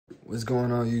What's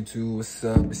going on, YouTube? What's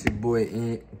up? It's your boy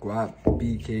BkGuap,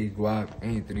 BkGuap,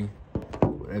 Anthony,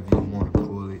 whatever you want to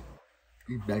call it.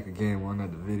 We back again with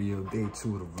another video, day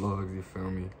 2 of the vlogs, you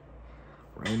feel me?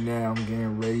 Right now, I'm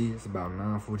getting ready. It's about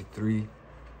 9:43.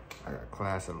 I got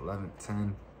class at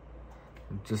 11:10.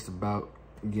 I'm just about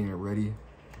getting ready.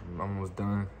 I'm almost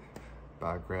done.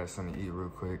 About to grab something to eat real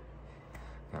quick.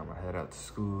 Got my head out to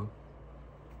school.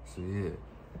 So yeah.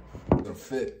 The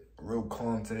fit real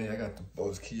calm today. I got the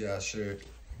Bo's Kiosk shirt.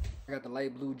 I got the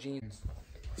light blue jeans.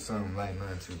 Something light,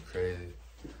 nothing too crazy.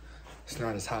 It's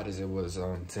not as hot as it was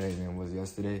today than it was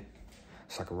yesterday.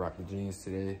 So I can rock the jeans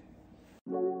today.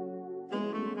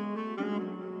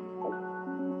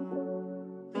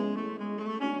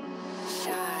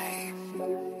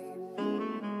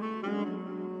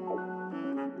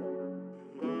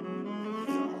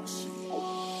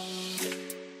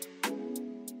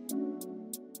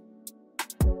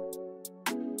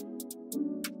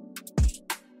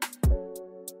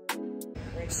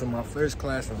 So my first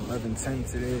class at 11:10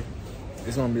 today.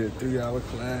 It's gonna be a 3-hour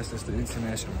class. It's the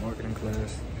international marketing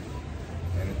class.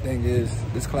 And the thing is,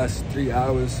 this class is 3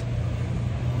 hours.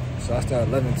 So I start at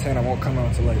 11:10. I won't come out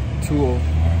until like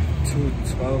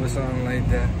 2:12 or something like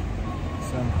that.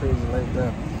 Something crazy like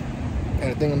that.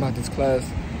 And the thing about this class,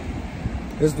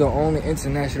 this is the only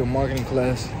international marketing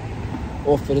class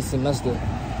offered this semester.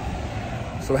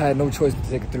 So I had no choice but to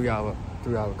take a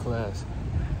 3-hour class.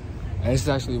 And it's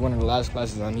actually one of the last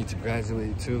classes I need to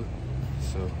graduate too.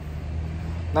 So,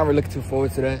 not really looking too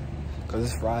forward to that, because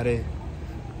it's Friday.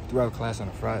 3-hour class on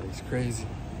a Friday, it's crazy.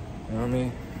 You know what I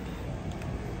mean?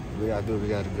 We gotta do what we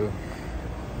gotta do.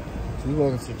 So we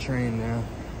walking to the train now.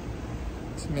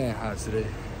 It's man hot today.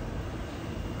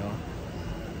 You know?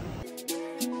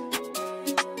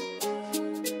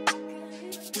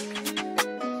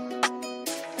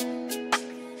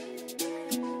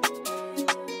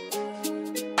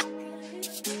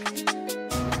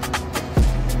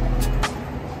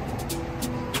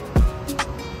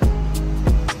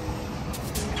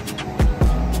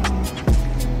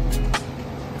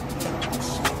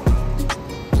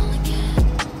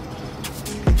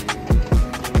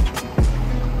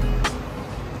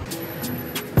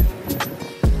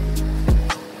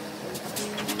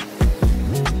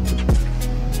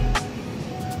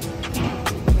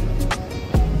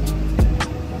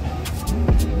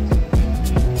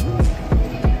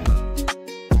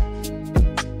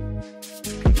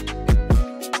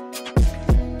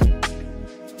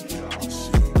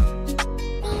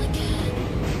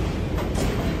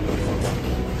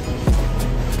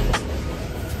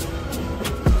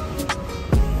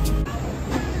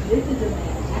 This is a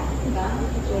fantastic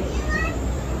demonstration.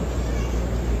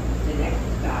 The next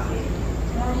stop is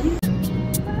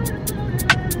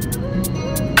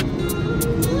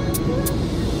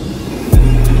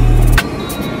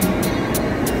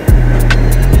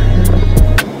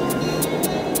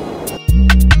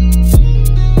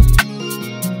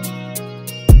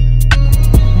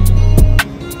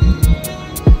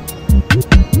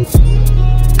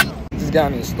Just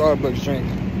got me a Starbucks drink.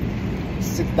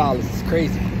 $6 is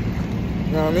crazy.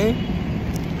 You know what I mean?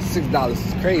 $6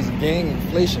 is crazy, gang.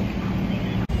 Inflation.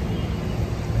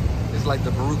 It's like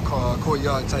the Baruch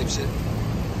courtyard type shit. You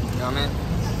know what I mean?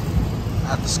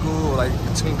 After school, like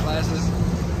between classes,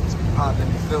 it's popping,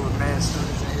 filled with mad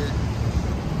students in here.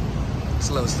 It's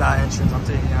a little side entrance I'm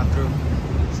taking y'all through.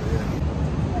 So yeah.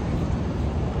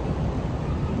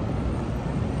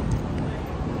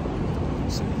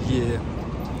 So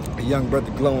yeah, a young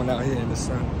brother glowing out here in the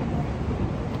sun.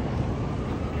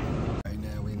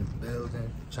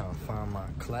 Trying to find my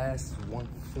class,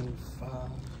 155. Let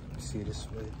me see it this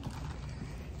way.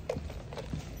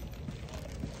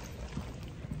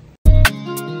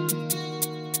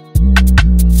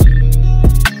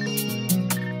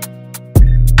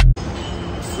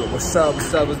 So what's up,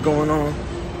 what's going on?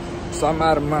 So I'm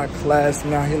out of my class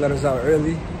now. He let us out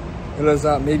early. He let us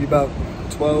out maybe about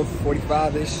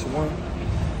 12:45-ish, 1.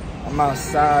 I'm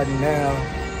outside now.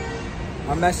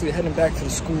 I'm actually heading back to the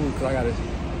school because I gotta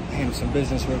handle some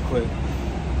business real quick.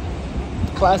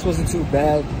 The class wasn't too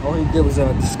bad. All he did was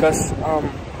discuss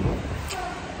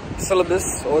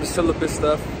syllabus, all the syllabus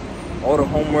stuff, all the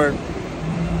homework,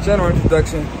 general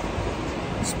introduction,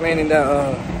 explaining that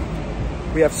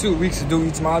we have 2 weeks to do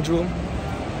each module.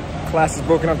 The class is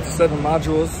broken up to 7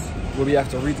 modules where we have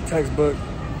to read the textbook,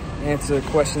 answer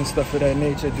questions, stuff of that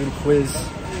nature, do the quiz.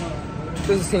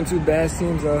 Doesn't seem too bad.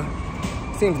 Seems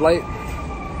light.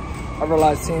 I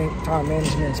realize time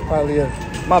management is probably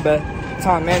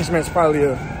time management is probably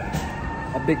a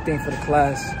big thing for the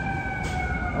class.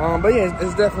 But yeah,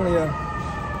 it's definitely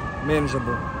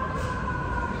manageable.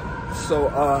 So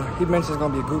he mentioned it's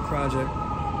gonna be a group project,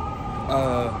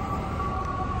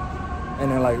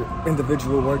 and then like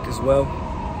individual work as well.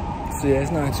 So yeah, it's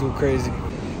not too crazy.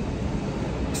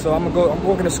 So I'm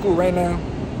working at school right now.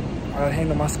 I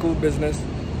handle my school business.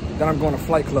 Then I'm going to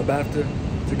flight club after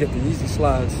to get the Yeezy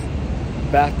slides.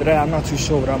 But after that, I'm not too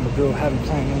sure what I'm gonna do. I haven't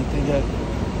planned anything yet.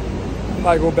 I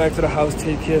might go back to the house,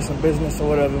 take care of some business or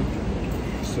whatever.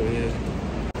 So yeah.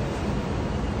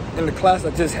 In the class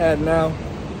I just had now,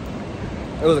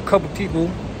 there was a couple people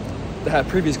that I had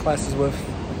previous classes with.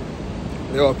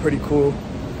 They're all pretty cool.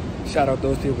 Shout out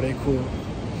those people, they cool.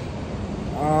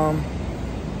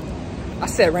 I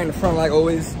sat right in the front like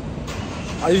always.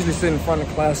 I usually sit in front of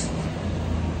class.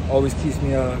 Always keeps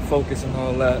me focused and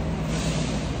all that.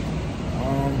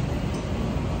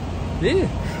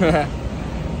 Yeah.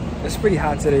 It's pretty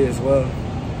hot today as well.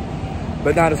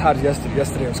 But not as hot as yesterday.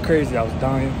 Yesterday was crazy, I was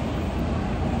dying.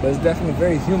 But it's definitely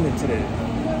very humid today.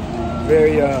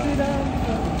 Very,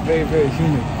 very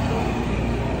humid.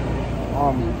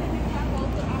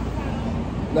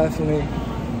 Definitely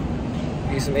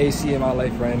need some AC in my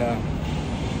life right now.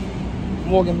 I'm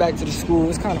walking back to the school.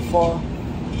 It's kind of far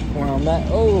where I'm at.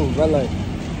 Oh, red light.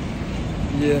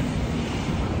 Yeah.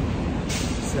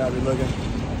 See how they looking.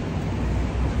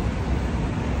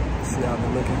 See how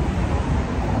they're looking.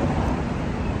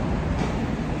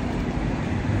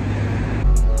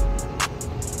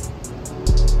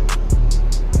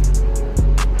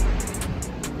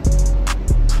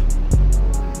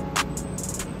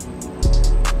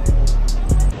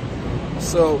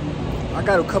 So, I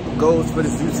got a couple goals for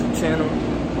this YouTube channel.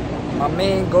 My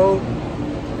main goal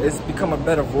is to become a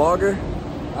better vlogger.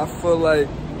 I feel like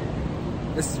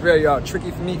this is very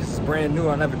tricky for me because it's brand new.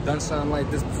 I've never done something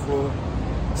like this before.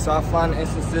 So I find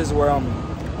instances where I'm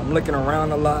looking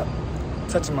around a lot,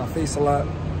 touching my face a lot,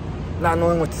 not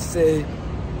knowing what to say.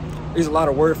 There's a lot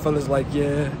of word fillers like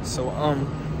yeah. So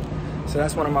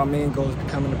that's one of my main goals,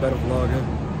 becoming a better vlogger.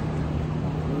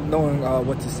 Knowing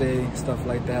what to say, stuff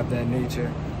like that, of that nature.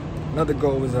 Another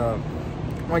goal is I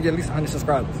want to get at least 100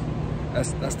 subscribers.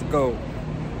 That's the goal.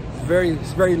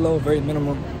 It's very low, very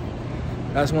minimum.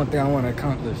 That's one thing I want to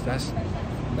accomplish. That's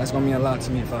gonna mean a lot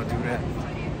to me if I do that.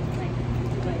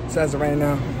 So as of right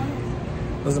now,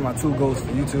 those are my 2 goals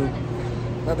for YouTube.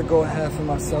 Another goal I have for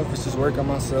myself is just work on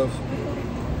myself,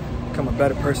 become a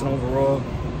better person overall,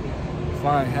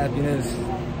 find happiness,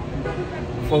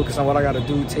 focus on what I gotta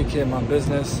do, take care of my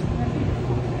business,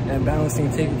 and balancing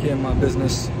taking care of my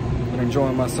business and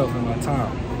enjoying myself and my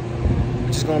time.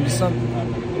 Which is gonna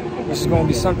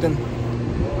be something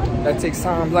that takes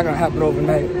time. It's not gonna happen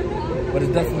overnight, but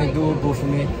it's definitely doable for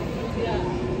me.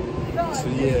 So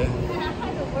yeah.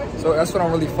 So that's what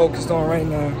I'm really focused on right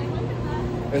now,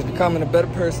 is becoming a better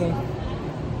person,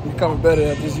 becoming better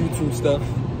at this YouTube stuff,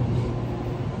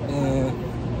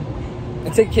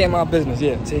 and take care of my business,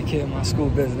 yeah. Take care of my school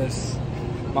business,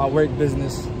 my work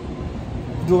business.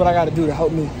 Do what I gotta do to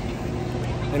help me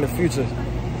in the future.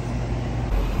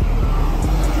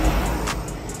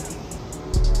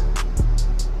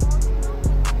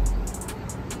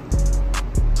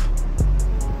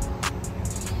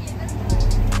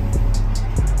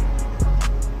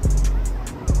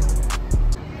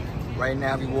 Right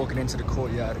now, we walking into the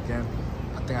courtyard again.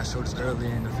 I think I showed this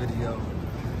earlier in the video.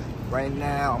 Right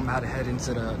now, I'm about to head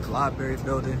into the library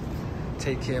building,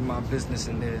 take care of my business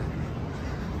in there.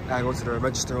 I go to the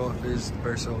register office, the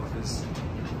bursar office,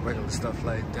 regular stuff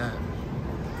like that.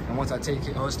 And once I take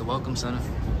care, it's the welcome center.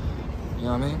 You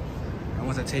know what I mean? And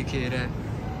once I take care of that,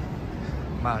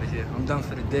 I'm out of here. I'm done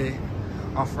for the day.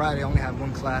 On Friday, I only have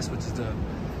 1 class, which is the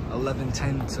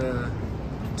 11:10 to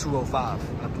 2:05,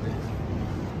 I believe.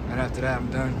 And after that, I'm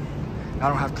done. I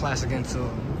don't have class again until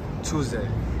Tuesday.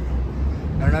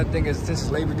 And another thing is, since it's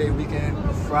Labor Day weekend,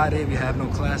 Friday we have no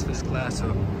class for this class, so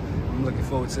I'm looking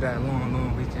forward to that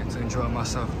long weekend to enjoy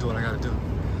myself and do what I gotta do.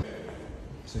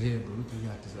 So here, Baruch, we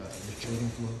got this trading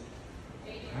floor.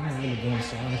 I'm not really going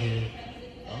inside here.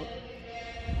 Oh,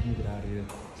 let me get out of here.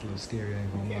 It's a little scary, I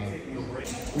ain't gonna lie.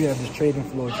 We have this trading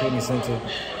floor, trading center.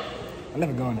 I've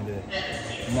never gone in there.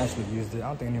 I've actually used it. I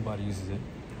don't think anybody uses it.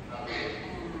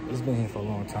 It's been here for a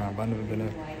long time, but I've never been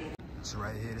there. So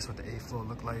right here, this is what the 8th floor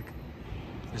look like.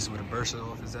 This is where the bursar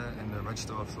office is at and the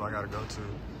register office I gotta go to.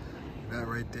 That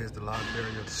right there is the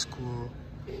library of the school.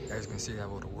 As you can see, I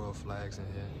have all the world flags in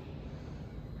here.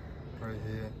 Right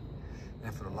here.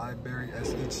 And for the library,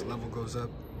 as each level goes up,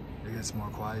 it gets more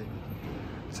quiet.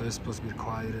 So it's supposed to be the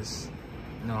quietest.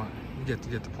 You know, you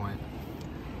get the point.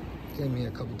 Came here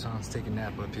a couple times, taking a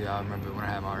nap up here. I remember when I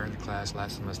had my early class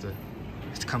last semester, I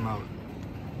used to come out,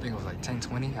 I think it was like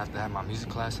 10:20 after I had my music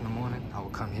class in the morning. I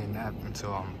would come here and nap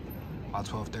until my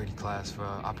 1230 class for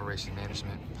operation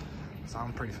management. So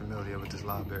I'm pretty familiar with this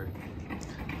library.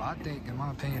 But I think, in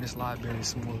my opinion, this library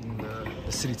is more than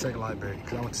the City Tech library,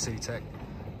 because I went to City Tech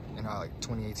in like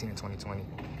 2018 and 2020.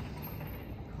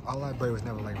 Our library was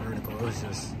never like vertical. It was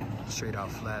just straight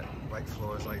out flat, white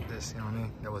floors like this, you know what I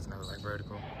mean? That was never like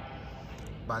vertical.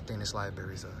 But I think this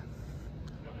library is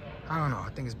I don't know, I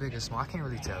think it's big and small. I can't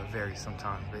really tell. It varies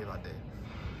sometimes, day by day.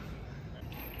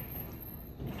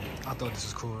 I thought this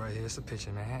was cool right here. It's a picture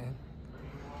of Manhattan.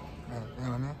 You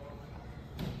know what I mean?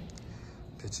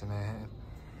 Picture of Manhattan.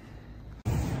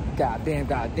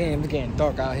 Goddamn, it's getting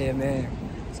dark out here, man.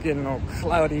 It's getting all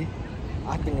cloudy.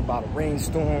 I think about a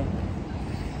rainstorm.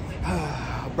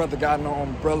 My brother got no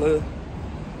umbrella.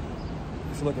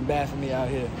 It's looking bad for me out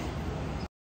here.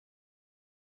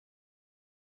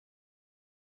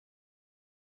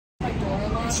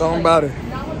 So I'm about to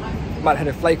hit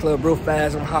a flight club real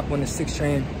fast. I'm gonna hop on the 6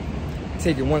 train,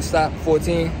 take it one stop,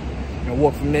 14, and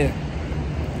walk from there.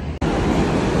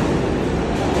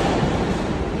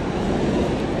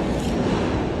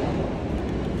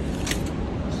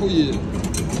 Oh yeah,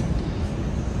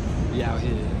 we out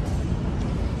here.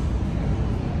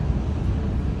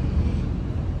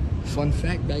 Fun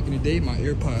fact, back in the day, my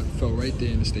AirPod fell right there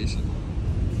in the station.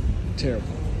 Terrible.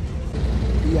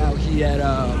 We out here at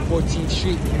 14th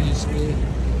Street, Union Square.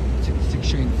 Took the 6th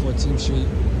train to 14th Street.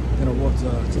 Then I walked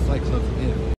to Flight Club from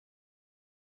here.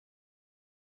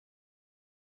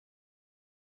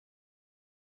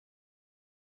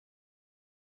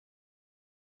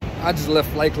 I just left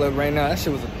Flight Club right now. That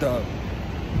shit was a dub.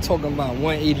 I'm talking about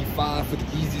 185 for the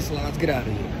easy slides. Get out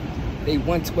of here. They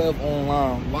 112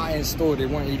 online. Why in store they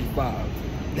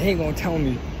 185? They ain't gonna tell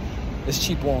me it's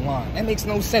cheap online. That makes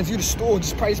no sense. You the store,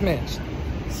 just price match.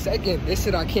 Second, they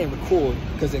said I can't record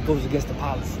because it goes against the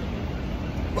policy.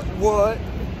 But what?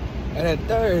 And then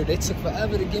third, they took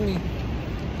forever to give me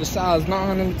the size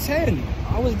 9 and 10.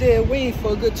 I was there waiting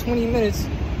for a good 20 minutes,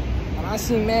 and I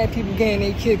seen mad people getting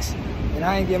their kicks, and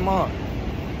I ain't get mine.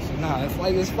 So nah,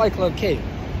 it's Flight Club K.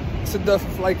 It's a dub for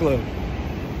Flight Club.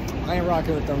 I ain't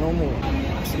rocking with them no more.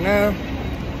 So now,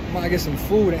 I'm gonna get some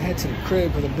food and head to the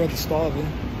crib because the brother's starving.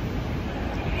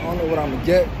 I don't know what I'm gonna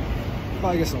get.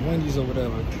 Probably get some Wendy's or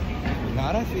whatever.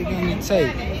 Nah, that figure gonna be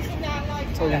tight.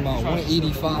 Talking about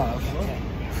 185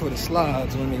 for the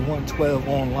slides when they 112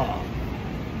 online.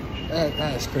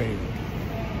 That's crazy.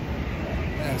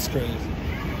 That's crazy.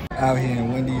 Out here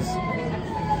in Wendy's,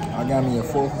 I got me a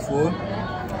 4 for 4,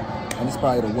 and it's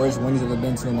probably the worst Wendy's I've ever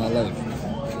been to in my life.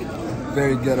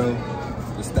 Very ghetto.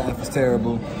 The staff is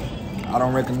terrible. I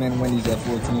don't recommend Wendy's at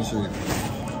 14th Street.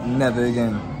 Never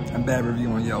again. A bad review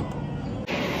on Yelp.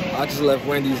 I just left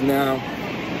Wendy's now.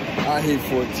 I hate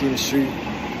 14th Street.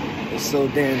 It's so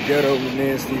damn ghetto and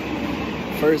nasty.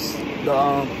 First, the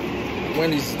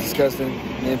Wendy's is disgusting.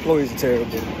 The employees are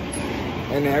terrible.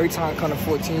 And then every time I come to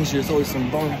 14th Street, there's always some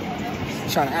bum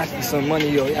trying to ask me some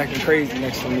money or acting crazy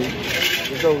next to me.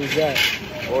 There's always that.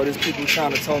 Or there's people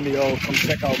trying to tell me, oh, come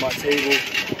check out my table.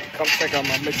 Come check out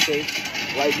my mixtape.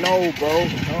 Like, no, bro.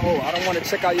 No, I don't want to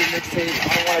check out your mixtape.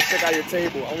 I don't want to check out your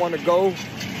table. I want to go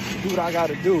do what I got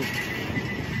to do.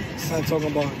 Son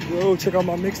talking about, bro, check out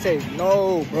my mixtape.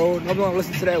 No, bro. Nobody want to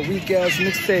listen to that weak-ass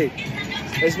mixtape.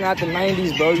 It's not the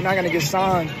 90s, bro. You're not going to get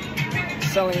signed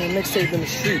selling your mixtape in the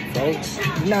street, bro.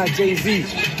 You're not Jay-Z.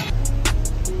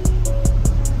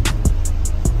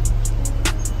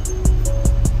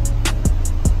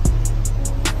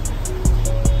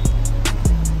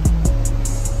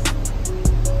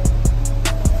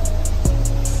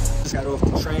 Just got off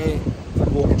the train.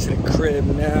 I'm walking to the crib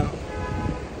now.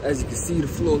 As you can see, the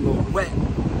floor a little wet.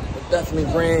 It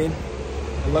definitely rained.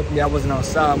 And luckily, I wasn't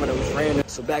outside when it was raining.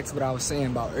 So back to what I was saying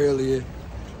about earlier.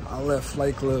 I left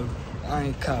Flight Club. I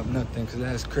ain't cop nothing, because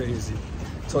that's crazy.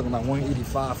 Talking about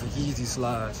 185 for Yeezy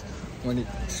slides when they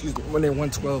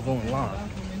 112 online.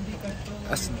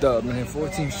 That's a dub, man.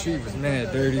 14th Street was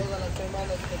mad dirty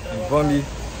and bummy.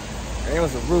 And there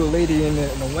was a rude lady in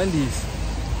the Wendy's.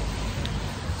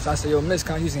 So I said, yo, miss,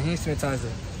 can I use your hand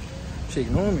sanitizer? She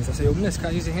ignored me. So I said, yo, miss, can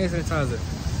I use your hand sanitizer?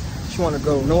 She want to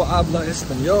go, no habla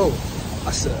español.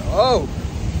 I said, oh.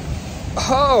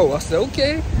 I said,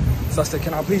 okay. So I said,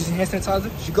 can I please use your hand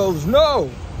sanitizer? She goes, no.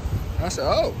 And I said,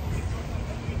 oh,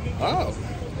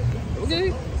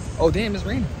 okay. Oh, damn, it's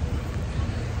raining.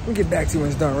 We'll get back to you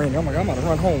when it's done raining. Oh my God, I'm about to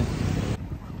run home.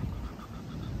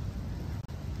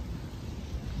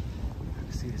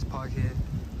 See this park here?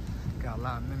 Got a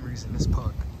lot of memories in this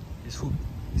park. These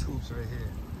hoops right here.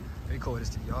 They call this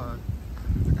the yard.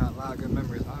 I got a lot of good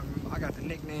memories. I got the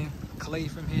nickname Clay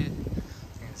from here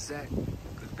and Zach,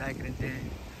 because back in the day,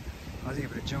 I was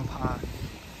able to jump high.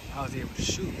 I was able to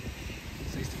shoot.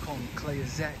 So they used to call me Clay or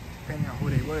Zach, depending on who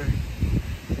they were. You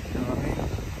know what I mean?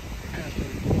 After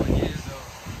 4 years though,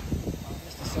 I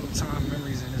miss the summertime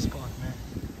memories in this park, man.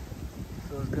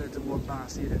 Feels good to walk by and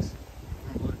see this.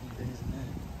 I'm working days, man.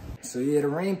 So yeah, the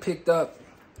rain picked up.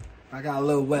 I got a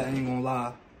little wet, I ain't gonna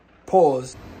lie.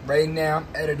 Pause. Right now, I'm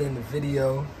editing the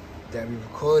video that we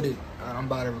recorded. I'm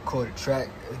about to record a track.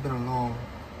 It's been a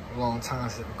long time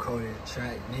since I recorded a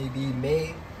track. Maybe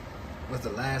May was the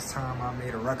last time I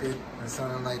made a record or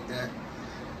something like that.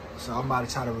 So I'm about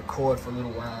to try to record for a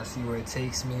little while, see where it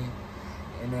takes me.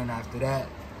 And then after that,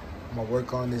 I'm gonna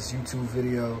work on this YouTube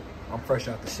video. I'm fresh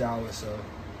out the shower, so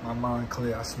my mind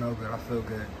clear, I smell good, I feel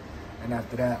good. And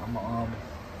after that, I'm gonna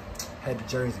head to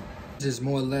Jersey. Just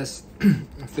more or less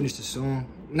finished the song.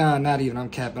 Nah, not even, I'm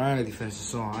capping. I didn't really finish the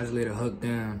song. I just laid a hook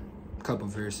down, a couple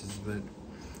verses. But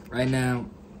right now,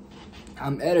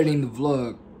 I'm editing the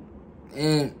vlog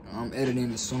and I'm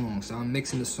editing the song. So I'm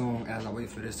mixing the song as I wait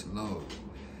for this to load.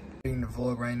 Editing the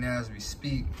vlog right now as we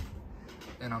speak.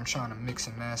 And I'm trying to mix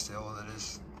and master all of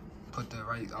this. Put the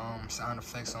right sound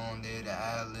effects on there, the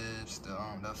ad-libs,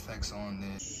 the effects on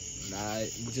there.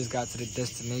 Alright, we just got to the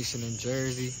destination in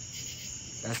Jersey.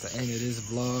 That's the end of this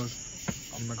vlog.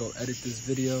 I'm gonna go edit this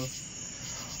video.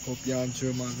 Hope y'all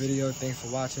enjoyed my video. Thanks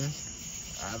for watching.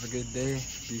 Have a good day.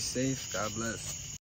 Be safe. God bless.